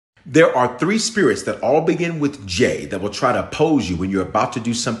There are three spirits that all begin with J that will try to oppose you when you're about to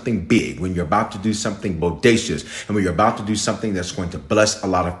do something big, when you're about to do something bodacious, and when you're about to do something that's going to bless a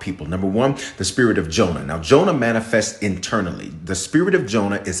lot of people. Number one, the spirit of Jonah. Now, Jonah manifests internally. The spirit of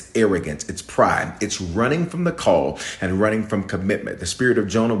Jonah is arrogance, it's pride, it's running from the call and running from commitment. The spirit of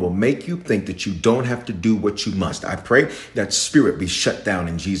Jonah will make you think that you don't have to do what you must. I pray that spirit be shut down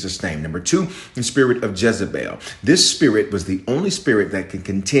in Jesus' name. Number two, the spirit of Jezebel. This spirit was the only spirit that can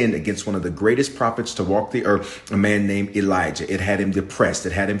contend against one of the greatest prophets to walk the earth, a man named Elijah. It had him depressed.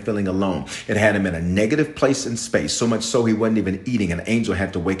 It had him feeling alone. It had him in a negative place in space, so much so he wasn't even eating. An angel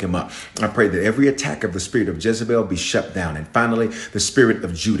had to wake him up. I pray that every attack of the spirit of Jezebel be shut down. And finally, the spirit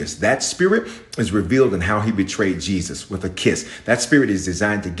of Judas. That spirit is revealed in how he betrayed Jesus with a kiss. That spirit is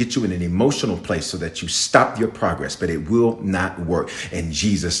designed to get you in an emotional place so that you stop your progress, but it will not work in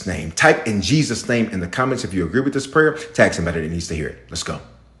Jesus' name. Type in Jesus' name in the comments if you agree with this prayer. Tag somebody that needs to hear it. Let's go.